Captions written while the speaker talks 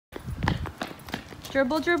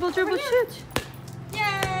Dribble, dribble, dribble, shoot.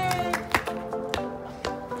 Yay!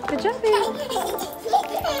 Good job, Hayden.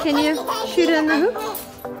 Can you shoot it in the hoop?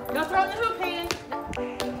 Go throw in the hoop, Hayden.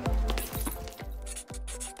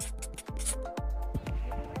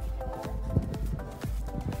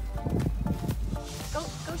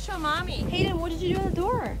 Go show mommy. Hayden, what did you do on the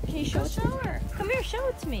door? Can you show Go it? show her. Come here, show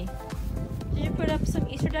it to me. Did you put up some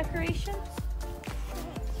Easter decorations?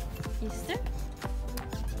 Easter?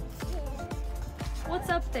 What's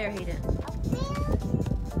up there, Hayden?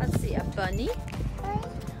 Let's see, a bunny.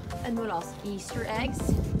 And what else? Easter eggs.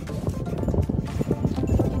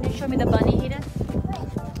 Can you show me the bunny, Hayden?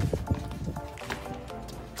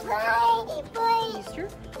 Easter?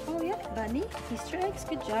 Oh yeah, bunny. Easter eggs.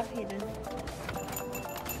 Good job, Hayden.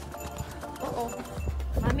 Uh-oh.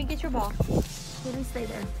 Let me get your ball. Hayden, stay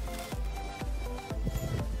there.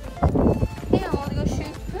 Hey, I want to go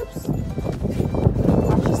shoot hoops.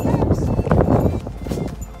 Watch your steps.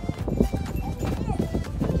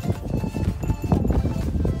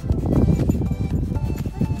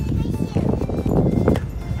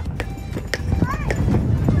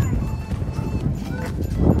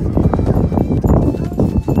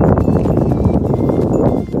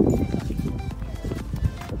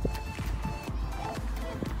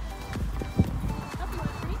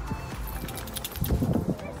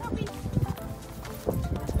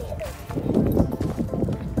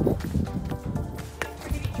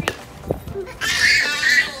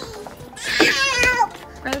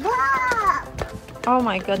 Oh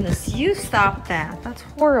my goodness, you stop that. That's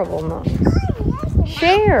horrible noise.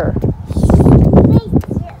 Share.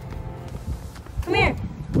 Come here.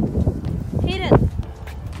 Hayden,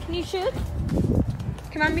 can you shoot?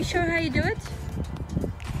 Can mommy show how you do it?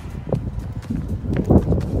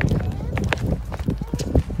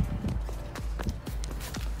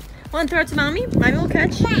 Want to throw it to mommy? Mommy will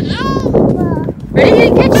catch. Ready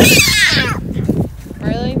to catch it?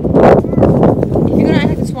 Really? If you're gonna act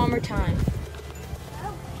like this one more time.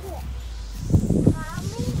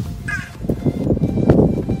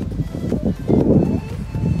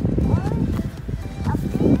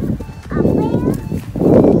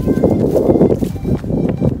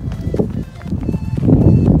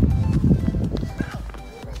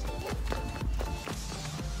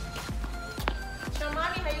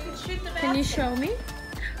 Can you show me?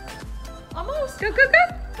 Almost. Go, go,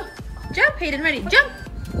 go. Jump, Hayden, ready. Jump.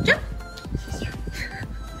 Jump.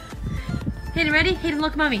 Hayden, ready? Hayden,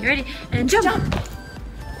 look, mommy. Ready? And jump. Jump.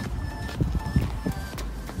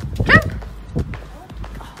 Jump.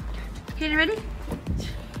 Hayden, ready?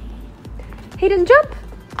 Hayden, jump.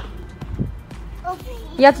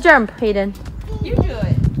 You have to jump, Hayden. You do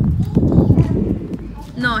it.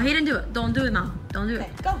 No, Hayden, do it. Don't do it now. Don't do it.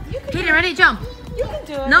 Okay, go. You can Hayden, ready? Jump. You can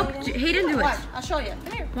do it. Nope, Hayden. Hayden, do it. Watch. I'll show you.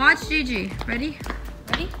 Come here. Watch Gigi. Ready?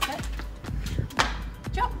 Ready? Set.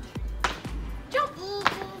 Jump. Jump.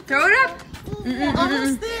 Throw it up. We're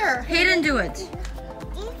almost there. Hayden, do it.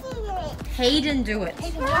 Hayden, do it.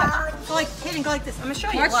 Hayden, watch. Go like, Hayden, go like this. I'm gonna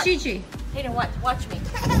show you. Watch Gigi. Hayden, watch. Watch me.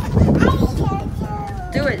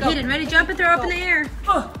 Do it. Go. Hayden, ready? Jump and throw up in the air.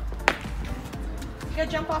 You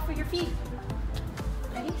gotta jump off with your feet.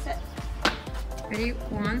 Ready? Set. Ready?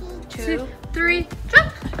 1, 2, Two. 3,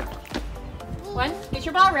 jump. 1. Get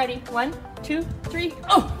your ball ready. 1, 2, 3.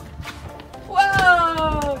 Oh!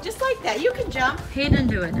 Whoa! Just like that. You can jump. Hayden,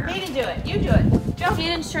 do it now. Hayden, do it. You do it. Jump.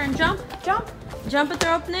 Hayden's turn. Jump. Jump. Jump and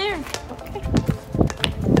throw up in the air. Okay.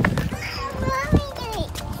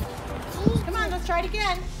 Come on, let's try it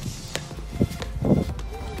again.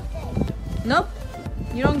 Nope.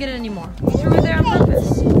 You don't get it anymore. You threw it there on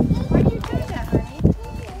purpose. Why do you do that, honey?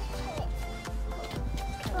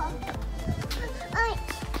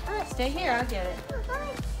 Stay here. I'll get it.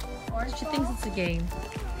 She thinks it's a game.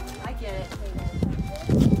 I get it.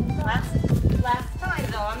 Last time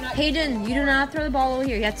though, I'm not. Hayden, you do not throw the ball over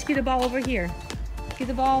here. You have to keep the ball over here. Keep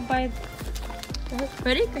the ball by.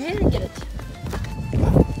 Ready? Go ahead and get it.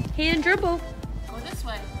 Hayden, dribble. Go this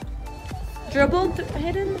way. Dribble.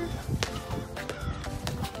 Hayden.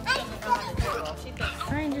 She thinks.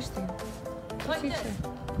 I understand. Like Teach this. her.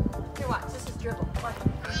 Here, watch. This is dribble. Watch.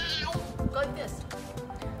 Go like this.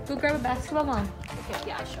 Go grab a basketball, Mom. Okay,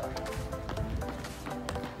 yeah, I show her.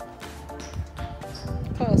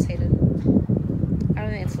 Close, Hayden. I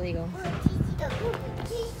don't think it's legal.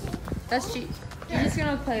 That's Gigi. Gigi's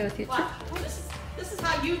gonna play with you. Watch. This is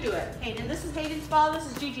how you do it, Hayden. This is Hayden's ball. This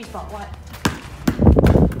is Gigi's ball. What?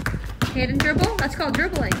 Hayden, dribble? That's called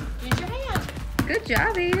dribbling. Use your hand. Good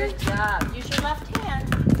job, Hayden. Good job. Use your left hand.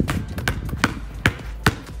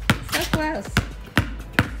 So close.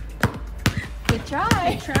 Good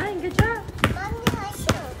try. Good trying. Good job.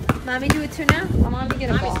 Mommy do it too now? I want to get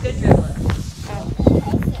a ball. Mommy's good dribbler.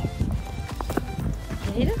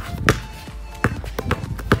 Hayden?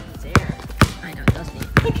 There. I know, it does need.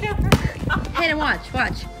 Look at her. Hayden, watch,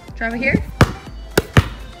 watch. Try over here.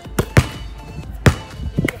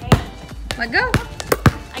 Use your hand. Let go.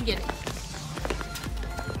 I get it.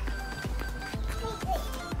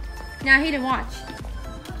 Now Hayden, watch.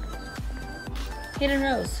 Hayden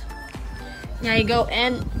Rose. Now you go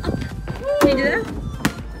and up. Can you do that?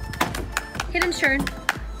 Hayden's turn.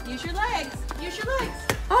 Use your legs. Use your legs.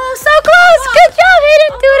 Oh, so close! Good job,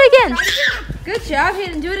 Hayden. Do it again. Good job,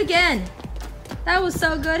 Hayden. Do it again. That was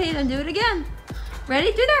so good, Hayden. Do it again.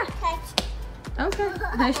 Ready? Do that. Okay.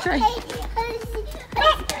 Nice try.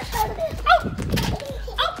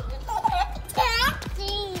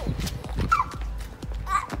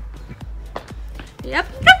 Yep.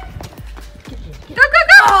 Go, go,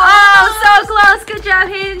 go! Oh, so close. Good job,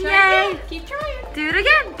 Hayden. Yay. Keep trying. Do it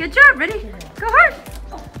again. Good job. Ready? Go hard.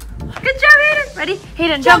 Good job, Hayden. Ready?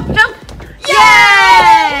 Hayden, jump, jump.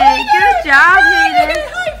 Yay! Good job, Hayden.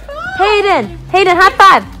 High five. Hayden, Hayden, high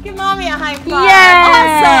five. Give Mommy a high five.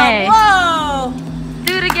 Yay! Awesome. Whoa.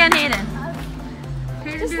 Do it again, Hayden.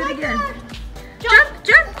 Hayden, Just do it like again. that. Jump,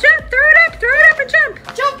 jump, jump. Throw it up and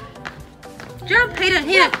jump. Jump. Jump, Hayden,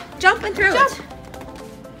 Hayden. Jump and throw Jump.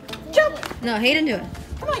 it. Jump. No, Hayden, do it.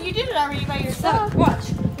 Come on, you did it already by yourself. Look,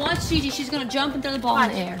 watch. Watch Gigi. She's going to jump and throw the ball in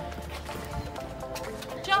the air.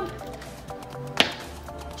 Jump.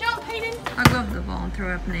 Jump, Hayden. I'll go for the ball and throw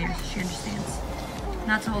it up in the air so she understands.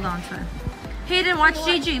 Not to hold on to it. Hayden, watch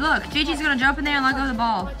Gigi. Look, Gigi's going to jump in there and let go of the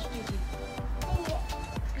ball. Watch Gigi.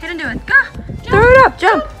 Hayden, do it. Go. Throw it up.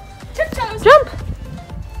 Jump. Tiptoes. Jump.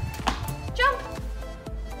 Jump.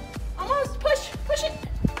 Almost. Push. Push it.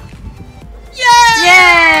 Yay!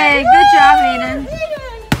 Yay! Good job, Hayden.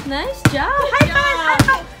 Hayden. Nice job. High five. High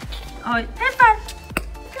five. Oh, high five.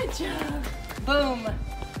 Good job. Boom.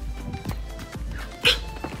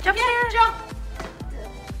 Jump there. Jump.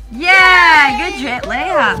 Yeah, good job.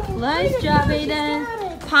 Layup. Nice Hayden, job, she's Hayden.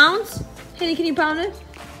 got it. Pounds. Hayden, can you pound it?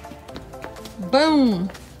 Boom.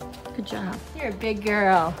 Good job. You're a big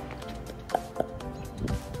girl.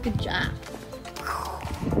 Good job.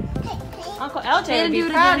 Uncle LJ Hayden, would do be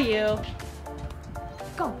it proud again. of you.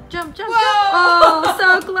 Go. Jump, jump, Whoa. jump. Oh,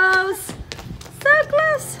 so close. So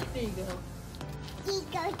close. There you go.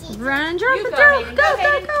 Run and jump You and go, throw. Hayden. Go, Go, go,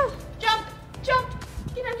 Hayden. go. Jump. Jump.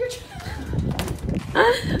 Get on your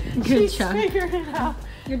Good She's job. figured it out.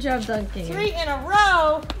 Good job dunking. 3 in a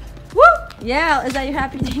row. Woo! Yeah, is that your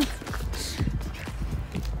happy dance?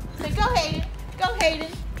 Say, go Hayden. Go Hayden.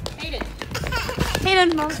 Hayden.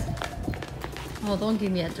 Hayden, Mom. Oh, don't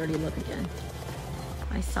give me that dirty look again.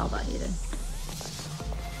 I saw that, Hayden.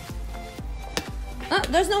 Oh,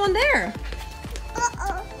 there's no one there.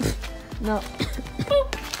 No.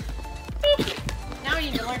 Now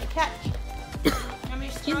you need to learn to catch. Want me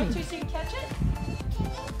to throw it to you so you can catch it?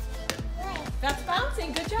 That's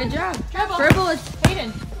bouncing. Good job. Good job. Dribble. Dribble is.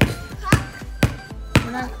 Hayden,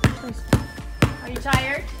 We're not. are you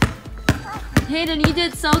tired? Hayden, you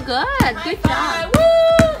did so good. High Good five. job.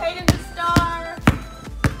 Woo! Hayden the star.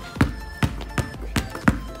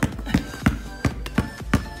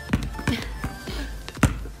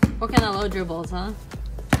 What kind of low dribbles, huh?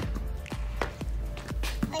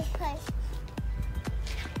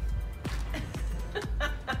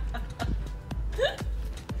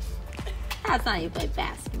 That's not how you play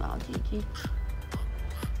basketball, Gigi.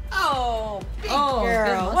 Oh, big Oh,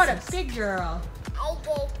 girl. good What a muscles. big girl.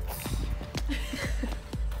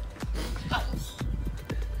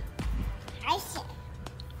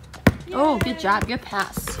 Oh, good job. Good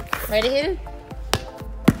pass. Ready, Hayden?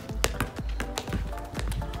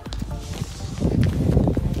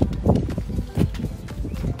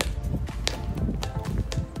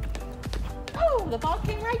 Oh, the ball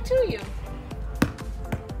came right to you.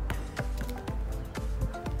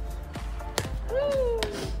 Woo.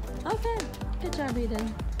 Okay. Good job,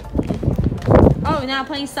 Hayden. Oh, now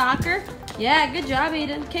playing soccer? Yeah, good job,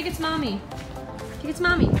 Hayden. Kick its mommy. Kick its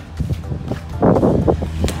mommy.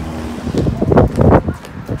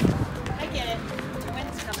 I get it. The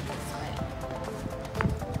wind's coming this way.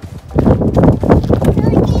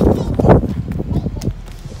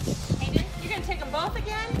 Hayden, you're going to take them both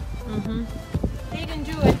again? Mm-hmm. Hayden,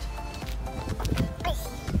 do it.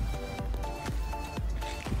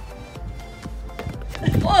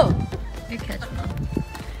 Whoa! Good catch,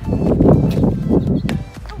 Mom.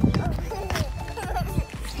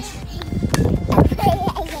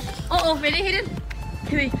 Uh-oh, ready, Hayden?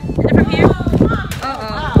 Can we hit it from here?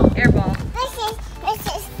 Uh-oh. Wow. Air ball.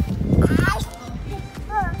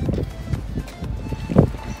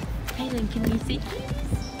 Hayden, can we see, please?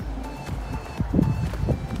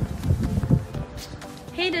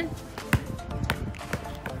 Hayden.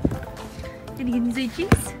 Gonna give me some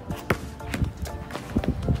juice.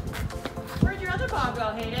 Where'd your other ball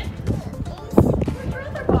go, Hayden? Where'd your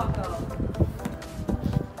other ball go?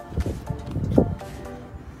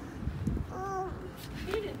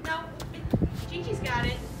 Hayden, no. Gigi's got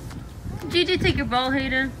it. Gigi, take your ball,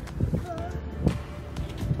 Hayden.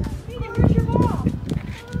 Hayden, where's your ball?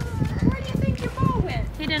 Where do you think your ball went?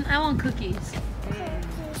 Hayden, I want cookies.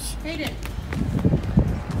 Hayden.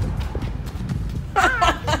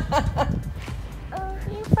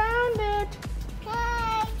 You found it.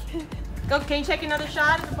 Go, can you take another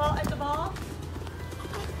shot at the ball?